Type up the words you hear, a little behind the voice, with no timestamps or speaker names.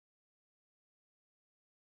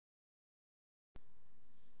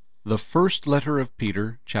The first letter of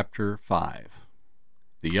Peter, chapter 5.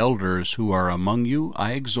 The elders who are among you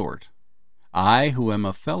I exhort, I who am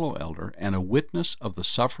a fellow elder and a witness of the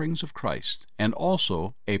sufferings of Christ, and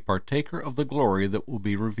also a partaker of the glory that will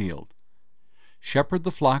be revealed. Shepherd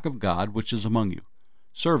the flock of God which is among you,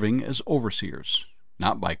 serving as overseers,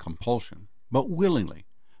 not by compulsion, but willingly,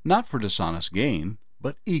 not for dishonest gain,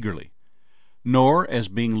 but eagerly, nor as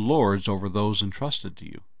being lords over those entrusted to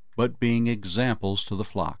you, but being examples to the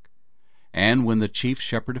flock. And when the chief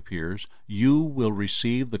shepherd appears, you will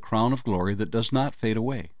receive the crown of glory that does not fade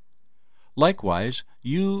away. Likewise,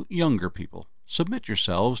 you younger people, submit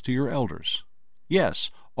yourselves to your elders.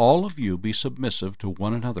 Yes, all of you be submissive to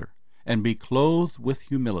one another, and be clothed with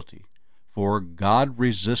humility. For God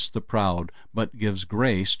resists the proud, but gives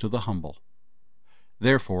grace to the humble.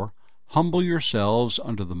 Therefore, humble yourselves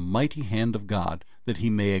under the mighty hand of God, that he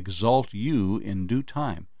may exalt you in due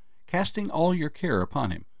time, casting all your care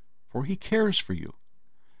upon him, for he cares for you.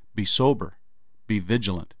 Be sober, be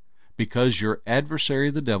vigilant, because your adversary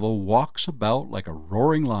the devil walks about like a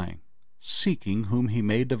roaring lion, seeking whom he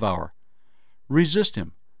may devour. Resist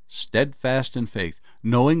him, steadfast in faith,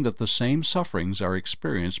 knowing that the same sufferings are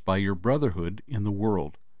experienced by your brotherhood in the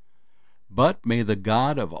world. But may the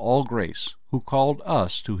God of all grace, who called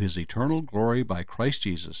us to his eternal glory by Christ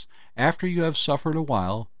Jesus, after you have suffered a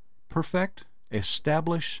while, perfect,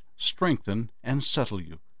 establish, strengthen, and settle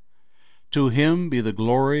you. To him be the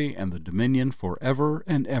glory and the dominion forever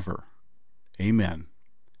and ever. Amen.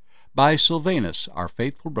 By Silvanus, our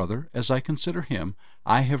faithful brother, as I consider him,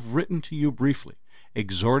 I have written to you briefly,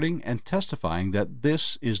 exhorting and testifying that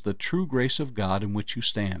this is the true grace of God in which you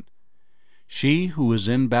stand. She who is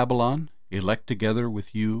in Babylon, elect together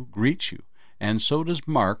with you, greets you, and so does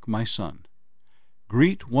Mark, my son.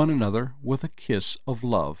 Greet one another with a kiss of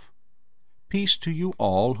love. Peace to you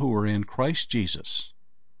all who are in Christ Jesus.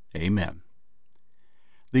 Amen.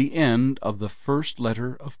 The end of the first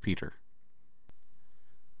letter of Peter.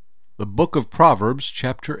 The book of Proverbs,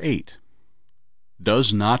 chapter 8.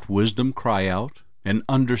 Does not wisdom cry out, and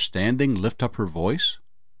understanding lift up her voice?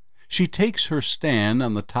 She takes her stand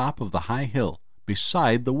on the top of the high hill,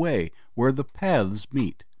 beside the way where the paths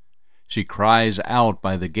meet. She cries out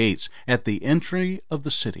by the gates, at the entry of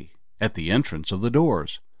the city, at the entrance of the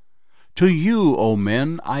doors. To you, O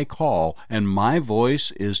men, I call, and my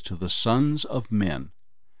voice is to the sons of men.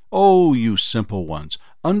 O you simple ones,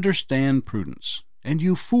 understand prudence, and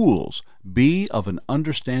you fools, be of an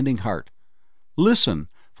understanding heart. Listen,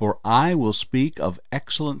 for I will speak of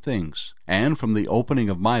excellent things, and from the opening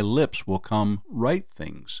of my lips will come right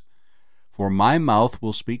things. For my mouth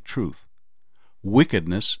will speak truth.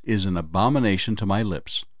 Wickedness is an abomination to my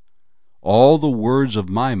lips. All the words of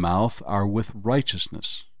my mouth are with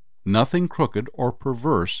righteousness. Nothing crooked or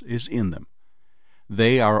perverse is in them.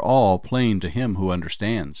 They are all plain to him who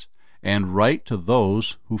understands, and right to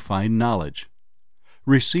those who find knowledge.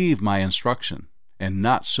 Receive my instruction, and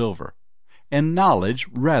not silver, and knowledge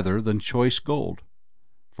rather than choice gold.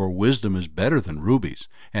 For wisdom is better than rubies,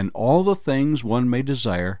 and all the things one may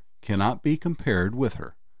desire cannot be compared with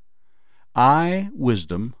her. I,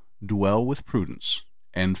 wisdom, dwell with prudence,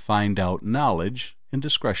 and find out knowledge and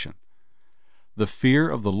discretion. The fear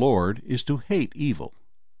of the Lord is to hate evil.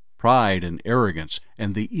 Pride and arrogance,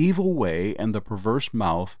 and the evil way and the perverse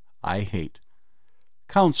mouth I hate.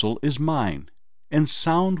 Counsel is mine, and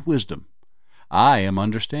sound wisdom. I am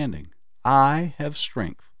understanding. I have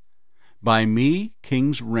strength. By me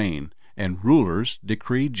kings reign, and rulers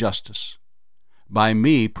decree justice. By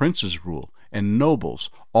me princes rule, and nobles,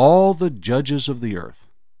 all the judges of the earth.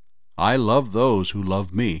 I love those who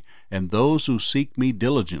love me, and those who seek me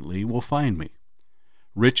diligently will find me.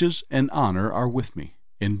 Riches and honor are with me,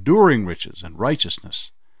 enduring riches and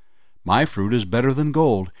righteousness. My fruit is better than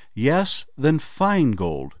gold, yes, than fine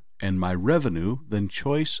gold, and my revenue than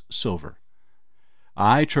choice silver.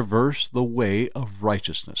 I traverse the way of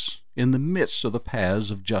righteousness, in the midst of the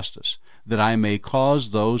paths of justice, that I may cause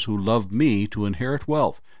those who love me to inherit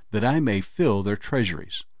wealth, that I may fill their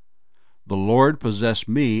treasuries. The Lord possessed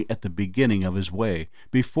me at the beginning of his way,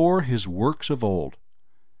 before his works of old.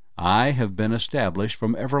 I have been established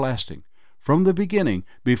from everlasting, from the beginning,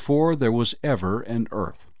 before there was ever an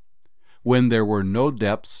earth. When there were no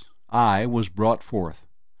depths, I was brought forth,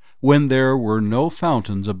 when there were no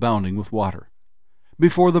fountains abounding with water.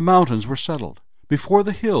 Before the mountains were settled, before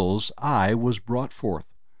the hills I was brought forth,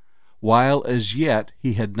 while as yet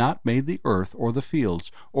he had not made the earth or the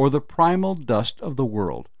fields, or the primal dust of the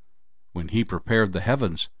world. When he prepared the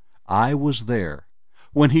heavens, I was there.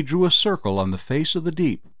 When he drew a circle on the face of the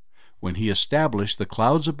deep, when he established the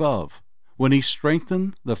clouds above, when he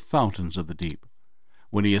strengthened the fountains of the deep,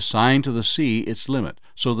 when he assigned to the sea its limit,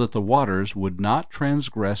 so that the waters would not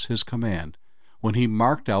transgress his command, when he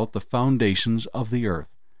marked out the foundations of the earth.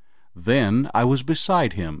 Then I was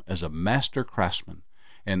beside him as a master craftsman,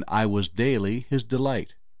 and I was daily his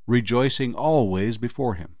delight, rejoicing always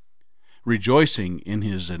before him, rejoicing in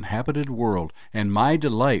his inhabited world, and my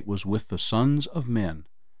delight was with the sons of men.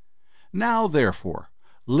 Now therefore,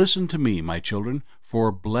 listen to me, my children,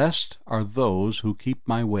 for blessed are those who keep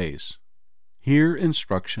my ways. Hear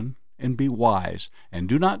instruction, and be wise, and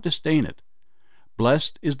do not disdain it.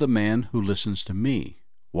 Blessed is the man who listens to me,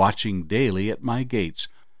 watching daily at my gates,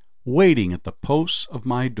 waiting at the posts of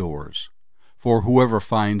my doors. For whoever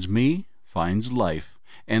finds me finds life,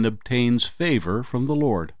 and obtains favor from the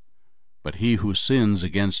Lord. But he who sins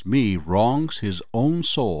against me wrongs his own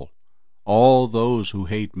soul. All those who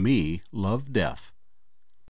hate me love death.